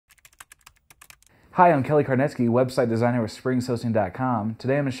Hi, I'm Kelly Karnetsky, website designer with springshosting.com.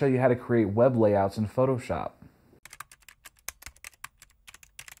 Today I'm going to show you how to create web layouts in Photoshop.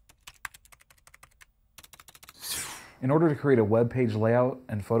 In order to create a web page layout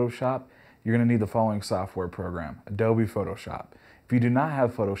in Photoshop, you're going to need the following software program, Adobe Photoshop. If you do not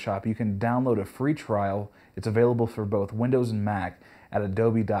have Photoshop, you can download a free trial. It's available for both Windows and Mac at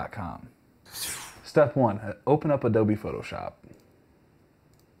adobe.com. Step 1, open up Adobe Photoshop.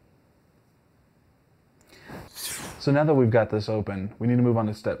 So now that we've got this open, we need to move on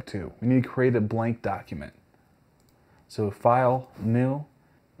to step 2. We need to create a blank document. So File, New,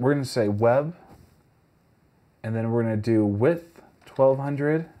 we're going to say Web, and then we're going to do width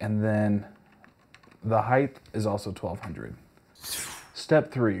 1200, and then the height is also 1200.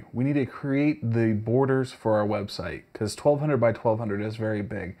 Step 3, we need to create the borders for our website because 1200 by 1200 is very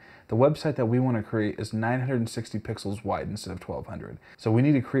big. The website that we want to create is 960 pixels wide instead of 1200. So we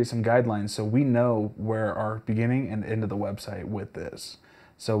need to create some guidelines so we know where our beginning and end of the website width is.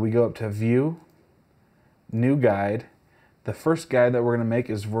 So we go up to View, New Guide. The first guide that we're going to make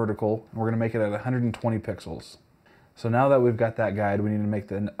is vertical, and we're going to make it at 120 pixels. So now that we've got that guide, we need to make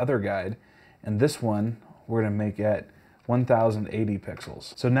the other guide, and this one we're going to make at 1080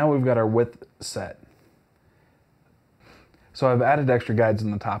 pixels. So now we've got our width set. So I've added extra guides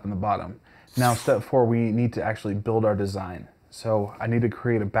in the top and the bottom. Now step 4, we need to actually build our design. So I need to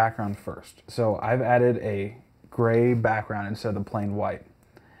create a background first. So I've added a gray background instead of the plain white.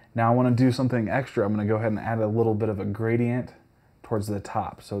 Now I want to do something extra. I'm going to go ahead and add a little bit of a gradient towards the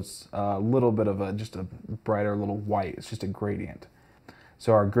top. So it's a little bit of just a brighter little white. It's just a gradient.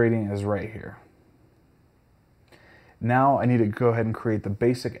 So our gradient is right here. Now I need to go ahead and create the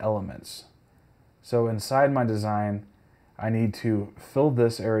basic elements. So inside my design, I need to fill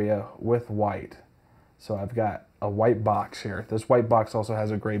this area with white. So I've got a white box here. This white box also has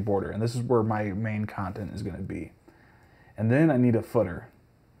a gray border, and this is where my main content is going to be. And then I need a footer.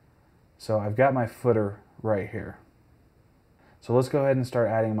 So I've got my footer right here. So let's go ahead and start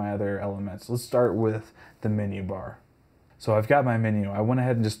adding my other elements. Let's start with the menu bar. So I've got my menu. I went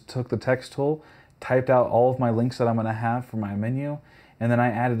ahead and just took the text tool, typed out all of my links that I'm going to have for my menu, and then I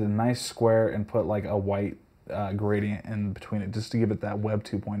added a nice square and put like a white gradient in between it just to give it that Web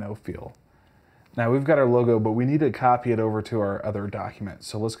 2.0 feel. Now we've got our logo, but we need to copy it over to our other document.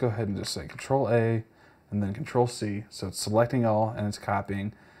 So let's go ahead and just say Control A and then Control C. So it's selecting all and it's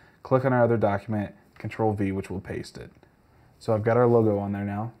copying. Click on our other document, Control V, which will paste it. So I've got our logo on there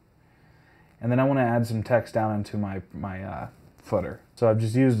now. And then I want to add some text down into my footer. So I've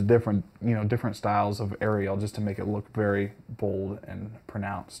just used different styles of Arial just to make it look very bold and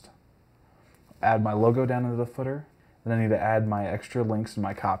pronounced. Add my logo down into the footer. Then I need to add my extra links and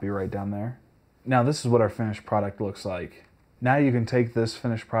my copy right down there. Now this is what our finished product looks like. Now you can take this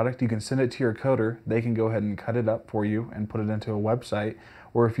finished product, you can send it to your coder, they can go ahead and cut it up for you and put it into a website.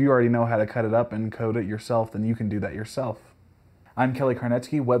 Or if you already know how to cut it up and code it yourself, then you can do that yourself. I'm Kelly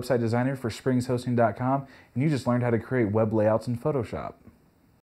Karnetsky, website designer for springshosting.com, and you just learned how to create web layouts in Photoshop.